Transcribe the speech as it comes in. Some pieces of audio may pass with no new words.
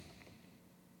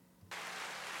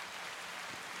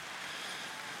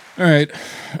All right,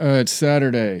 it's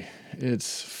Saturday.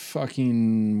 It's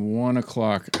fucking 1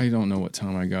 o'clock. I don't know what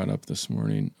time I got up this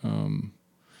morning.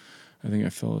 I think I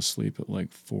fell asleep at like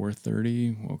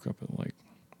 4:30. Woke up at like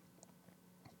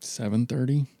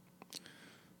 7:30.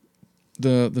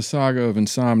 The saga of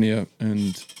insomnia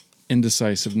and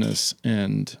indecisiveness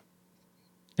and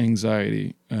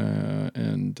anxiety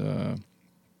and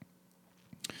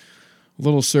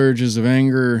little surges of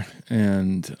anger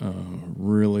and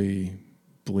really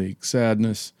bleak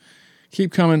sadness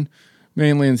keep coming,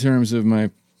 mainly in terms of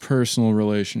my personal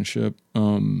relationship.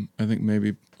 I think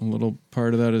maybe a little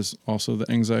part of that is also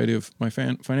the anxiety of my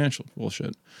financial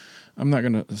bullshit. I'm not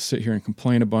going to sit here and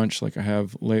complain a bunch like I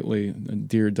have lately, a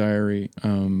Dear Diary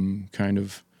kind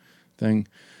of thing.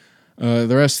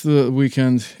 The rest of the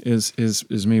weekend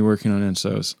is me working on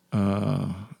insos.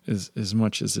 As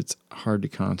much as it's hard to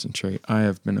concentrate, I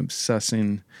have been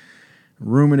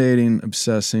ruminating,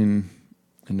 obsessing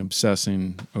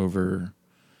over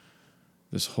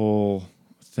this whole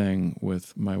thing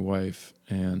with my wife,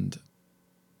 and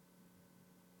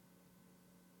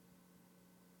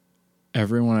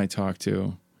everyone I talk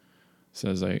to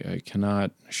says I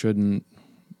cannot, shouldn't,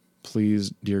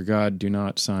 please, dear God, do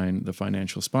not sign the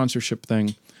financial sponsorship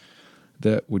thing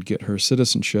that would get her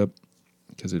citizenship,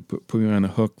 because it put me on the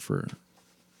hook for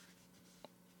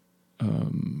a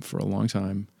long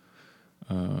time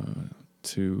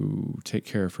to take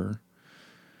care of her.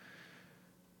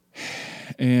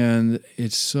 And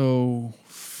it's so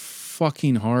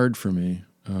fucking hard for me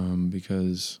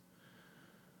because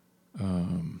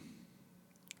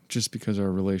just because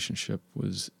our relationship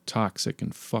was toxic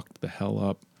and fucked the hell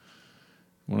up.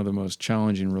 One of the most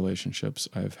challenging relationships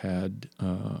I've had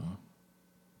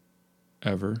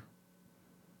ever.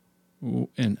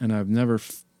 And I've never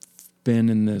been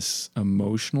in this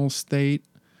emotional state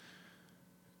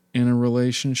in a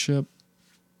relationship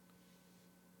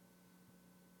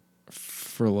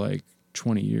for like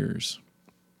 20 years.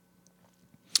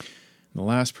 The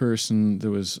last person that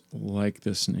was like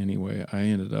this in any way, I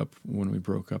ended up, when we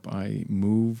broke up, I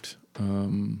moved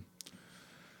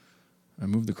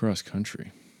across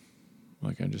country.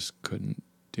 Like, I just couldn't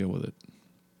deal with it.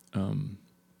 I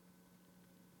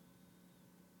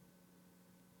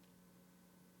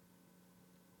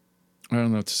don't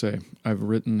know what to say. I've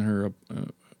written her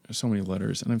so many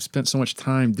letters, and I've spent so much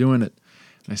time doing it.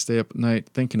 I stay up at night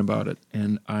thinking about it,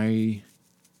 and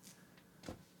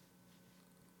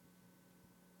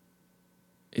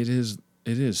it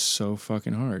is so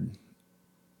fucking hard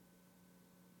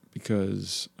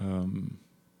because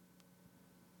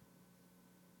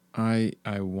I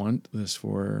want this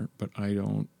for her, but I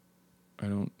don't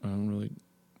really.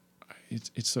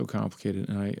 It's so complicated,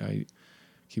 and I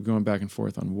keep going back and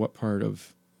forth on what part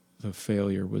of the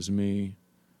failure was me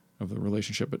of the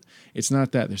relationship. But it's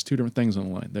not that. There's two different things on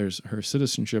the line. There's her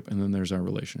citizenship, and then there's our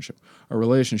relationship. Our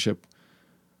relationship,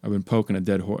 I've been beating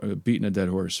a dead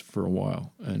horse for a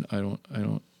while, and I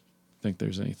don't think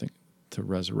there's anything to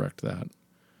resurrect that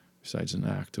besides an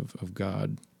act of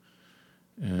God.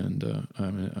 And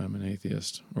I'm an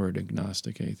atheist, or an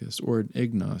agnostic atheist, or an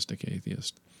agnostic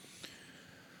atheist.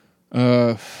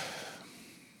 No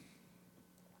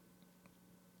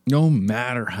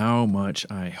matter how much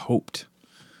I hoped,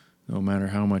 no matter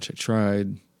how much I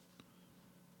tried,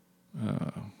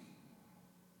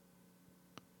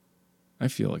 I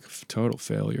feel like a total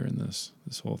failure in this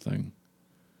whole thing.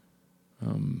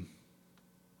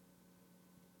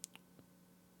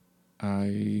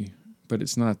 But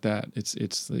it's not that. It's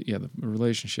the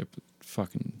relationship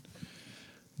fucking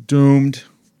doomed.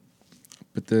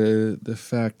 But the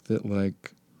fact that,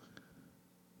 like,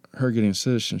 her getting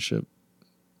citizenship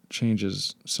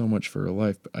changes so much for her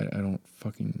life, but I don't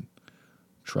fucking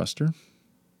trust her.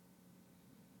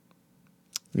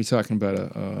 We're talking about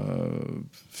a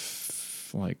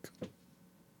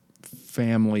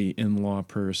family in-law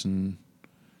person. I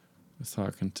was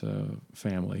talking to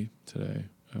family today.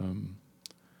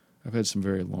 I've had some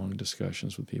very long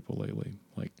discussions with people lately,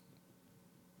 like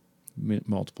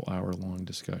multiple hour-long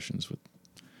discussions with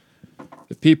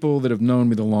the people that have known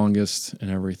me the longest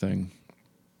and everything.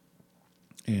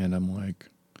 And I'm like,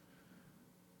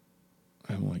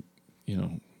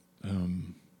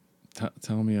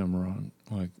 tell me I'm wrong.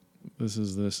 Like, this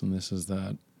is this and this is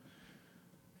that.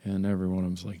 And every one of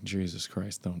them's like, Jesus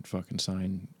Christ, don't fucking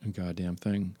sign a goddamn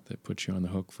thing that puts you on the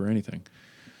hook for anything.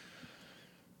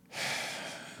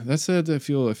 That said, I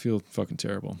feel fucking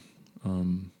terrible.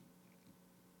 And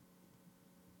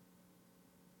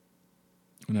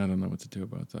I don't know what to do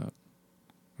about that.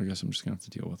 I guess I'm just gonna have to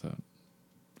deal with that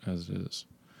as it is.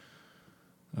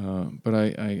 But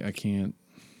I can't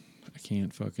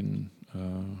fucking I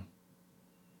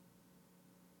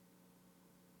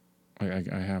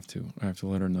have to. I have to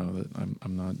let her know that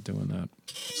I'm not doing that.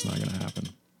 It's not going to happen.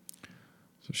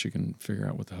 So she can figure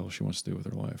out what the hell she wants to do with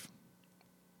her life.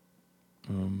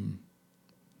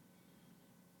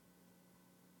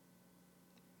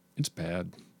 It's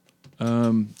bad.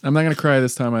 I'm not going to cry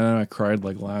this time. I know I cried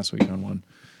like last week on one.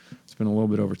 It's been a little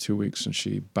bit over 2 weeks since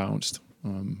she bounced.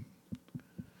 And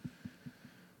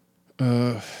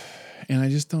I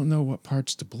just don't know what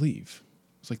parts to believe.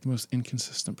 It's like the most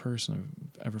inconsistent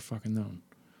person I've ever fucking known.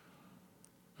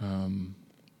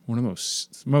 One of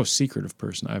the most secretive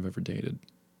person I've ever dated,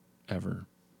 ever.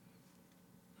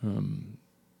 And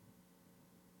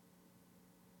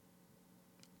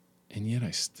yet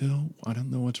I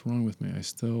don't know what's wrong with me. I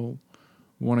still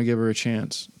want to give her a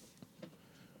chance.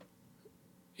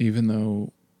 Even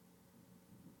though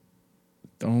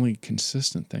the only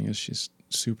consistent thing is she's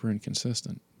super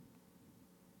inconsistent.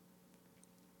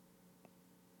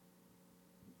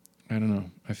 I don't know.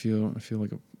 I feel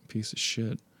like a piece of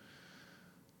shit.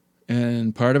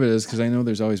 And part of it is because I know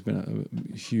there's always been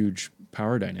a huge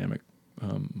power dynamic.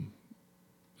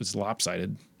 It's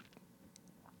lopsided.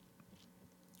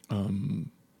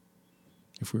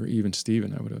 If we were even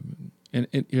Steven, I would have. And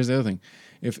here's the other thing: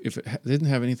 if it didn't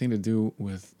have anything to do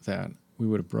with that, we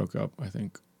would have broke up. I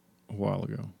think a while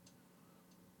ago.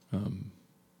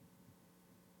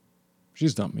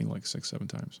 She's dumped me like 6-7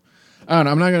 times. I don't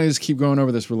know. I'm not going to just keep going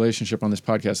over this relationship on this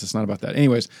podcast. It's not about that.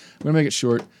 Anyways, I'm going to make it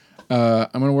short. I'm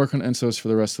going to work on Ensos for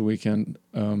the rest of the weekend.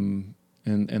 And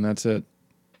that's it.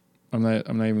 I'm not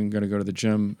even going to go to the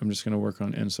gym. I'm just going to work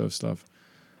on Enso stuff.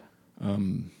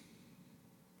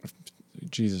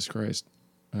 Jesus Christ.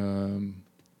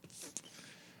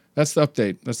 That's the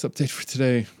update. That's the update for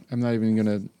today. I'm not even going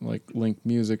to like link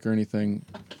music or anything.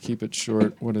 Keep it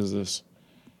short. What is this?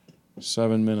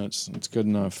 7 minutes. It's good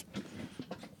enough.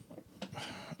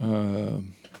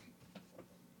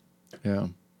 Yeah.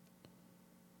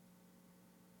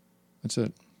 That's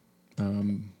it. I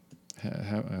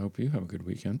hope you have a good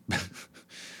weekend.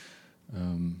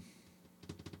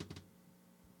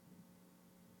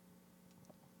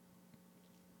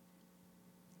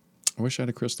 I wish I had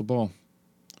a crystal ball.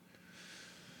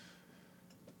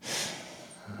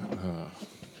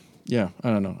 Yeah, I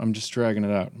don't know. I'm just dragging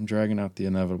it out. I'm dragging out the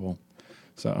inevitable.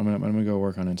 So I'm gonna go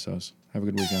work on Ensos. Have a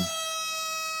good weekend.